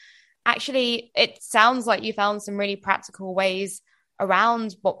 but actually it sounds like you found some really practical ways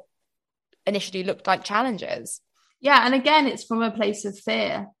around what initially looked like challenges. Yeah, and again, it's from a place of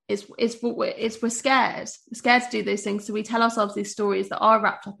fear. We're scared. We're scared to do those things, so we tell ourselves these stories that are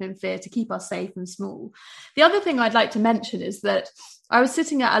wrapped up in fear to keep us safe and small. The other thing I'd like to mention is that I was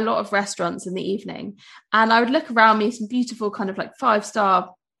sitting at a lot of restaurants in the evening, and I would look around me, some beautiful kind of like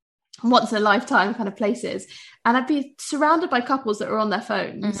 5-star, once in a lifetime kind of places, and I'd be surrounded by couples that were on their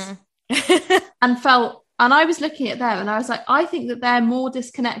phones, and I was looking at them and I was like, I think that they're more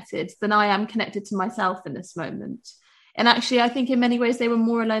disconnected than I am connected to myself in this moment. And actually, I think in many ways they were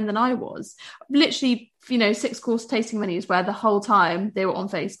more alone than I was. Literally, 6-course tasting menus where the whole time they were on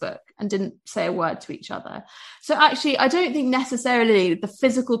Facebook and didn't say a word to each other. So actually, I don't think necessarily the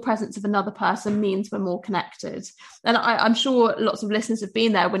physical presence of another person means we're more connected. And I'm sure lots of listeners have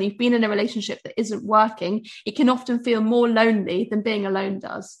been there. When you've been in a relationship that isn't working, it can often feel more lonely than being alone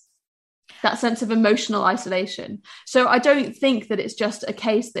does. That sense of emotional isolation. So I don't think that it's just a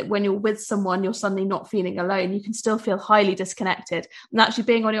case that when you're with someone, you're suddenly not feeling alone. You can still feel highly disconnected. And actually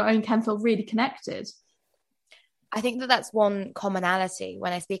being on your own can feel really connected. I think that that's one commonality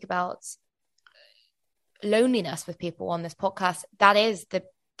when I speak about loneliness with people on this podcast. That is the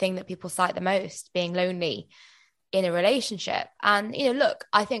thing that people cite the most, being lonely in a relationship. And, look,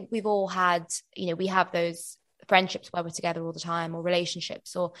 I think we've all had, we have those friendships where we're together all the time, or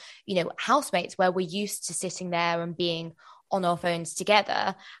relationships, or housemates where we're used to sitting there and being on our phones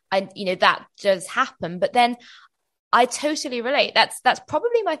together, and that does happen. But then I totally relate. That's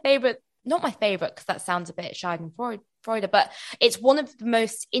probably my favorite, not my favorite because that sounds a bit Schadenfreude, but it's one of the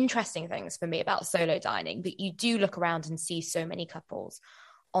most interesting things for me about solo dining, that you do look around and see so many couples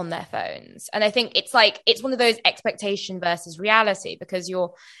on their phones. And I think it's one of those expectation versus reality, because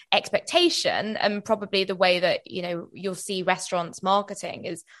your expectation, and probably the way that you'll see restaurants marketing,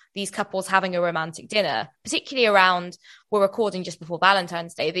 is these couples having a romantic dinner, particularly around, we're recording just before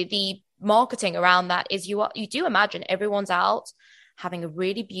Valentine's Day, the marketing around that is you do imagine everyone's out having a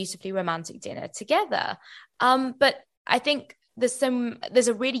really beautifully romantic dinner together, but I think there's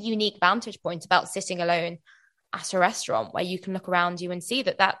a really unique vantage point about sitting alone at a restaurant where you can look around you and see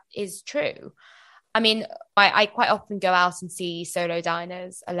that is true. I mean, I quite often go out and see solo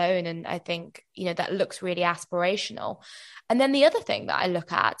diners alone, and I think, that looks really aspirational. And then the other thing that I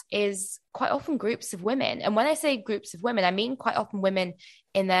look at is quite often groups of women. And when I say groups of women, I mean quite often women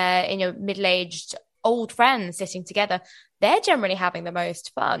in their, middle-aged old friends sitting together. They're generally having the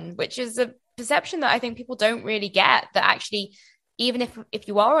most fun, which is a perception that I think people don't really get, that actually, even if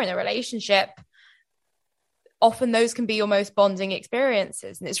you are in a relationship, often those can be your most bonding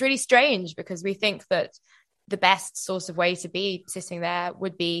experiences. And it's really strange, because we think that the best sort of way to be sitting there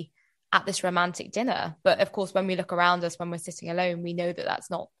would be at this romantic dinner. But of course, when we look around us, when we're sitting alone, we know that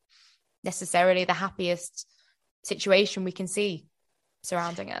that's not necessarily the happiest situation we can see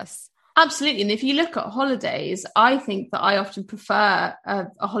surrounding us. Absolutely. And if you look at holidays, I think that I often prefer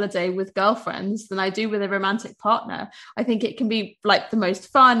a holiday with girlfriends than I do with a romantic partner. I think it can be like the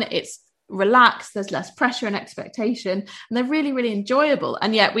most fun. It's relaxed, there's less pressure and expectation, and they're really, really enjoyable.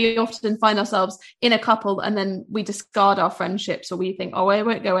 And yet we often find ourselves in a couple and then we discard our friendships, or we think, oh, I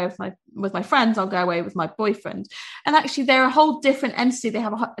won't go away with my friends, I'll go away with my boyfriend. And actually they're a whole different entity. They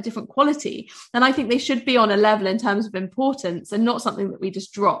have a different quality, and I think they should be on a level in terms of importance, and not something that we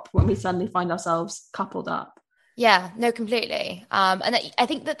just drop when we suddenly find ourselves coupled up. Yeah, no, completely. And I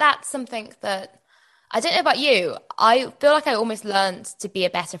think that that's something that, I don't know about you, I feel like I almost learned to be a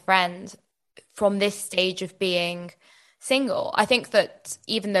better friend from this stage of being single. I think that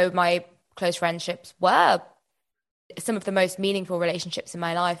even though my close friendships were some of the most meaningful relationships in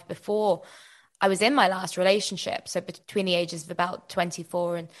my life before I was in my last relationship, so between the ages of about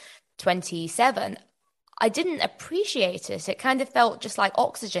 24 and 27, I didn't appreciate it. It kind of felt just like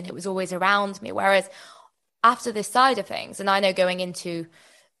oxygen. It was always around me. Whereas after this side of things, and I know going into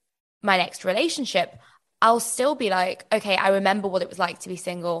my next relationship, I'll still be like, okay, I remember what it was like to be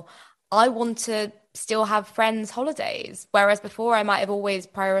single. I want to still have friends' holidays. Whereas before I might have always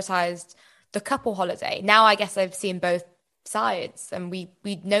prioritized the couple holiday. Now I guess I've seen both sides, and we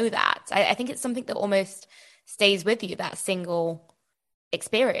know that. I think it's something that almost stays with you, that single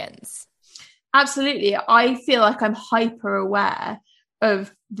experience. Absolutely. I feel like I'm hyper aware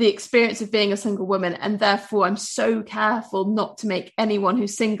of the experience of being a single woman, and therefore I'm so careful not to make anyone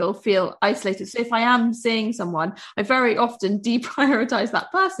who's single feel isolated. So if I am seeing someone, I very often deprioritize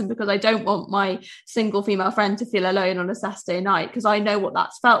that person, because I don't want my single female friend to feel alone on a Saturday night, because I know what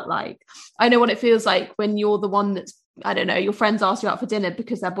that's felt like. I know what it feels like when you're the one that's, I don't know, your friends ask you out for dinner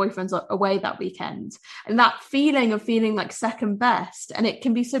because their boyfriend's away that weekend, and that feeling of feeling like second best, and it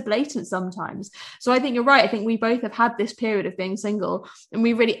can be so blatant sometimes. So I think you're right. I think we both have had this period of being single, and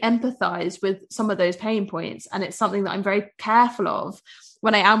we really empathize with some of those pain points, and it's something that I'm very careful of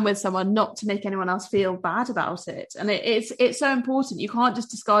when I am with someone, not to make anyone else feel bad about it. And it's so important. You can't just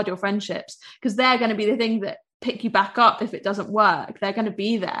discard your friendships, because they're going to be the thing that pick you back up if it doesn't work. They're going to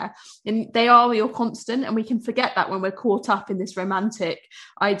be there, and they are your constant, and we can forget that when we're caught up in this romantic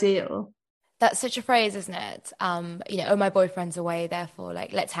ideal. That's such a phrase, isn't it? Oh, my boyfriend's away, therefore,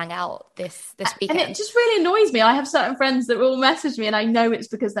 like, let's hang out this weekend. And it just really annoys me. I have certain friends that will message me, and I know it's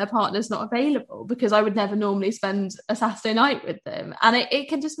because their partner's not available, because I would never normally spend a Saturday night with them. And it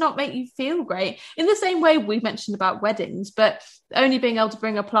can just not make you feel great. In the same way we mentioned about weddings, but only being able to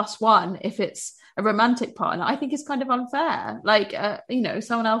bring a +1 if it's a romantic partner, I think is kind of unfair. Like,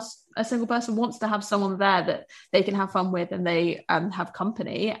 someone else, a single person, wants to have someone there that they can have fun with, and they have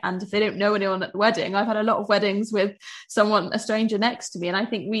company. And if they don't know anyone at the wedding, I've had a lot of weddings with a stranger next to me, and I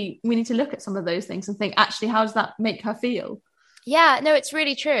think we need to look at some of those things and think, actually, how does that make her feel? Yeah, no, it's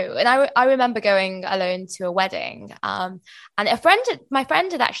really true. And I remember going alone to a wedding, and my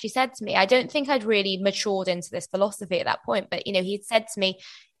friend had actually said to me, I don't think I'd really matured into this philosophy at that point, but he'd said to me,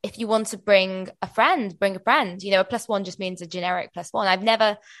 if you want to bring a friend, bring a friend. A +1 just means a generic +1. I've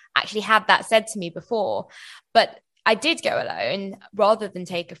never actually had that said to me before, but I did go alone rather than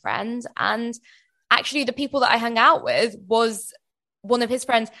take a friend. And actually the people that I hung out with was one of his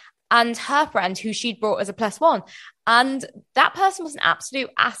friends and her friend, who she'd brought as a +1. And that person was an absolute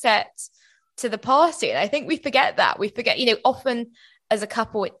asset to the party. And I think we forget that. We forget, often as a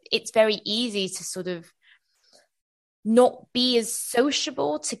couple, it's very easy to sort of not be as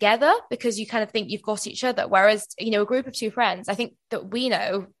sociable together, because you kind of think you've got each other. Whereas, a group of two friends, I think that we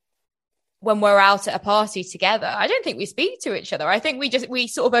know when we're out at a party together, I don't think we speak to each other. I think we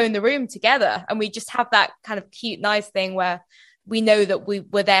sort of own the room together, and we just have that kind of cute, nice thing where we know that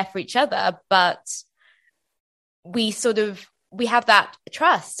we're there for each other, but we have that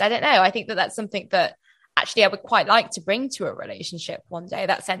trust. I don't know. I think that that's something that actually I would quite like to bring to a relationship one day,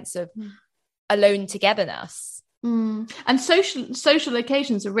 that sense of alone togetherness. And social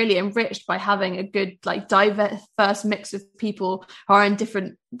occasions are really enriched by having a good, like, diverse mix of people who are in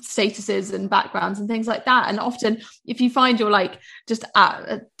different statuses and backgrounds and things like that. And often if you find you're like just at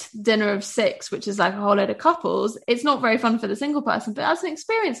a dinner of 6, which is like a whole load of couples, it's not very fun for the single person, but as an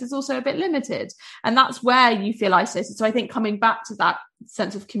experience it's also a bit limited, and that's where you feel isolated. So I think coming back to that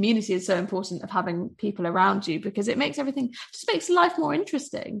sense of community is so important, of having people around you, because it makes life more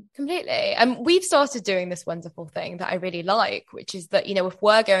interesting. Completely. And we've started doing this wonderful thing that I really like, which is that, if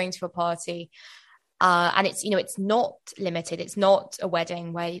we're going to a party, and it's, it's not limited, it's not a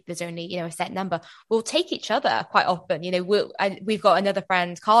wedding where there's only, a set number, we'll take each other quite often. We've got another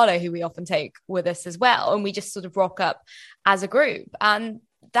friend, Carlo, who we often take with us as well. And we just sort of rock up as a group. And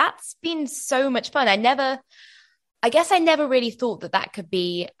that's been so much fun. I guess I never really thought that could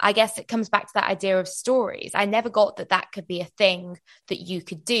be, I guess it comes back to that idea of stories. I never got that could be a thing that you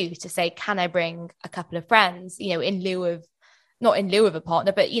could do, to say, can I bring a couple of friends, not in lieu of a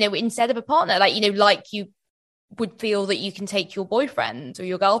partner, but, instead of a partner, like you would feel that you can take your boyfriend or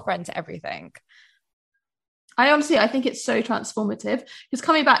your girlfriend to everything. I think it's so transformative, because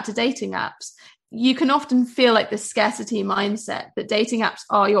coming back to dating apps, you can often feel like this scarcity mindset, that dating apps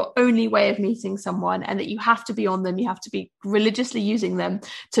are your only way of meeting someone, and that you have to be on them, you have to be religiously using them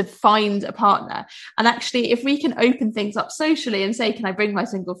to find a partner. And actually, if we can open things up socially and say, can I bring my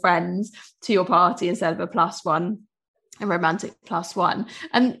single friends to your party instead of a +1, a romantic +1,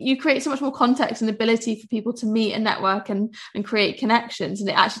 and you create so much more context and ability for people to meet and network and create connections. And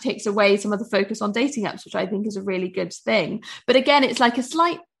it actually takes away some of the focus on dating apps, which I think is a really good thing. But again, it's like a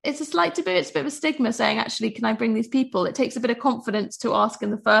slight it's a slight taboo. It's a bit of a stigma saying, actually, can I bring these people? It takes a bit of confidence to ask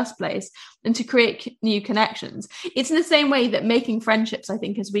in the first place and to create new connections. It's in the same way that making friendships, I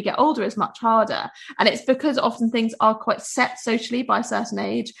think, as we get older is much harder. And it's because often things are quite set socially by a certain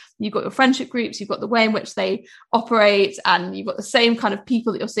age. You've got your friendship groups, you've got the way in which they operate, and you've got the same kind of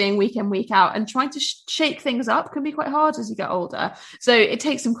people that you're seeing week in, week out. And trying to shake things up can be quite hard as you get older. So it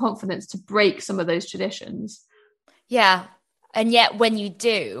takes some confidence to break some of those traditions. Yeah. And yet when you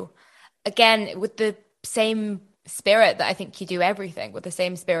do, again, with the same spirit that I think you do everything, with the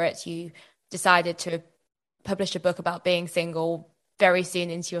same spirit you decided to publish a book about being single very soon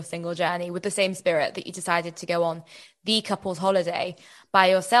into your single journey, with the same spirit that you decided to go on the couple's holiday by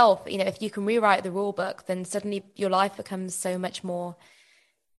yourself. You know, if you can rewrite the rule book, then suddenly your life becomes so much more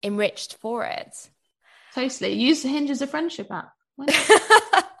enriched for it. Totally. Use Hinge as a friendship app.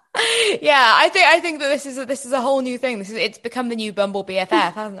 Yeah, I think that this is a whole new thing. It's become the new Bumble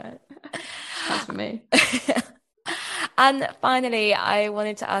BFF, hasn't it? That's for me. And finally, I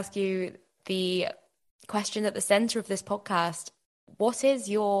wanted to ask you the question at the center of this podcast. What is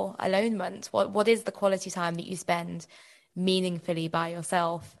your alonement? What is the quality time that you spend meaningfully by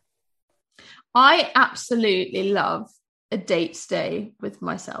yourself? I absolutely love a date stay with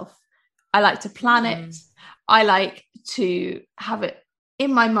myself. I like to plan it. I like to have it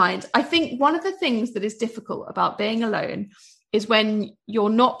in my mind. I think one of the things that is difficult about being alone is when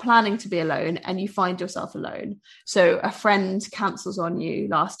you're not planning to be alone and you find yourself alone. So a friend cancels on you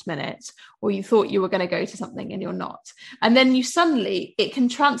last minute, or you thought you were going to go to something and you're not. And then it can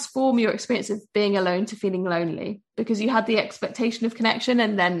transform your experience of being alone to feeling lonely because you had the expectation of connection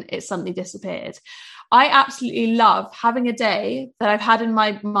and then it suddenly disappeared. I absolutely love having a day that I've had in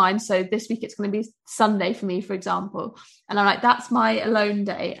my mind. So this week it's going to be Sunday for me, for example. And I'm like, that's my alone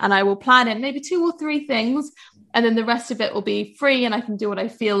day. And I will plan in maybe 2 or 3 things. And then the rest of it will be free and I can do what I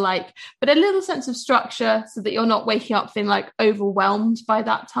feel like, but a little sense of structure so that you're not waking up feeling like overwhelmed by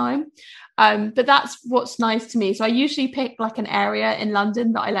that time. But that's what's nice to me. So I usually pick like an area in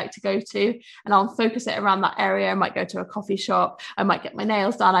London that I like to go to and I'll focus it around that area. I might go to a coffee shop. I might get my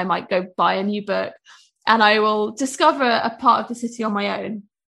nails done. I might go buy a new book and I will discover a part of the city on my own.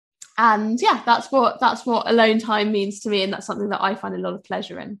 And yeah, that's what alone time means to me. And that's something that I find a lot of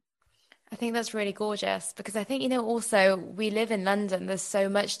pleasure in. I think that's really gorgeous because I think, also we live in London, there's so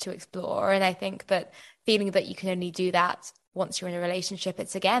much to explore. And I think that feeling that you can only do that once you're in a relationship,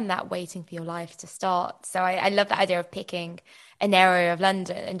 it's again, that waiting for your life to start. So I love the idea of picking an area of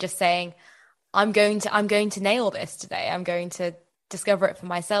London and just saying, I'm going to nail this today. I'm going to discover it for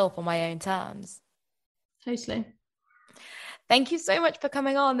myself on my own terms. Totally. Thank you so much for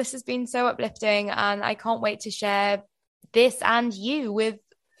coming on. This has been so uplifting and I can't wait to share this and you with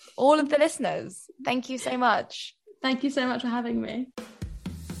all of the listeners. Thank you so much. Thank you so much for having me.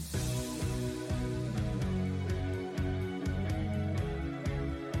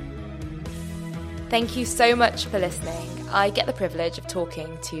 Thank you so much for listening. I get the privilege of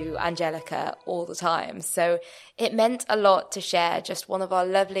talking to Angelica all the time, so it meant a lot to share just one of our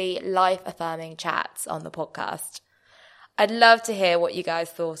lovely life-affirming chats on the podcast. I'd love to hear what you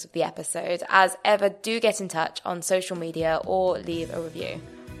guys thought of the episode. As ever, do get in touch on social media or leave a review.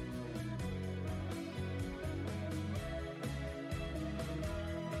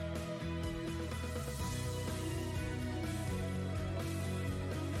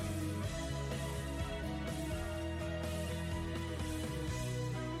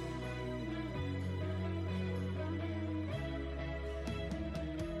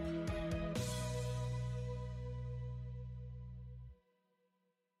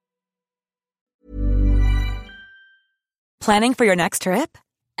 Planning for your next trip?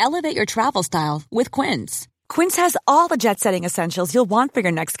 Elevate your travel style with Quince. Quince has all the jet-setting essentials you'll want for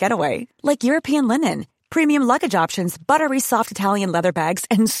your next getaway, like European linen, premium luggage options, buttery soft Italian leather bags,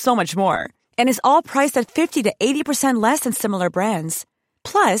 and so much more. And is all priced at 50 to 80% less than similar brands.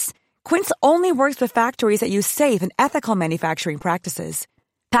 Plus, Quince only works with factories that use safe and ethical manufacturing practices.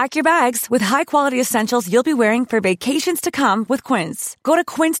 Pack your bags with high-quality essentials you'll be wearing for vacations to come with Quince. Go to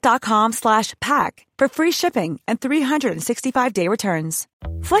quince.com/pack for free shipping and 365-day returns.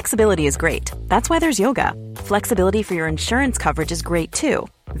 Flexibility is great. That's why there's yoga. Flexibility for your insurance coverage is great too.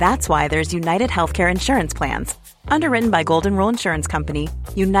 That's why there's United Healthcare Insurance Plans. Underwritten by Golden Rule Insurance Company,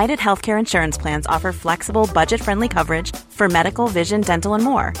 United Healthcare Insurance Plans offer flexible, budget-friendly coverage for medical, vision, dental, and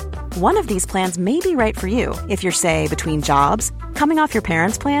more. One of these plans may be right for you if you're, say, between jobs, coming off your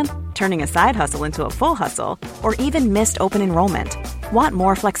parents' plan, turning a side hustle into a full hustle, or even missed open enrollment. Want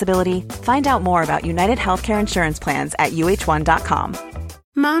more flexibility? Find out more about United Healthcare Insurance Plans at UH1.com.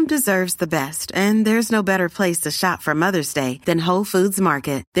 Mom deserves the best, and there's no better place to shop for Mother's Day than Whole Foods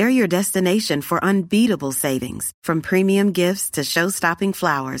Market. They're your destination for unbeatable savings, from premium gifts to show-stopping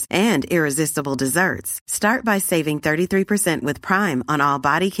flowers and irresistible desserts. Start by saving 33% with Prime on all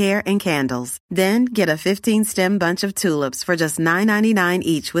body care and candles. Then get a 15-stem bunch of tulips for just $9.99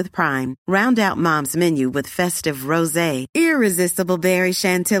 each with Prime. Round out Mom's menu with festive rosé, irresistible berry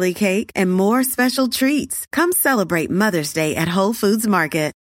chantilly cake, and more special treats. Come celebrate Mother's Day at Whole Foods Market.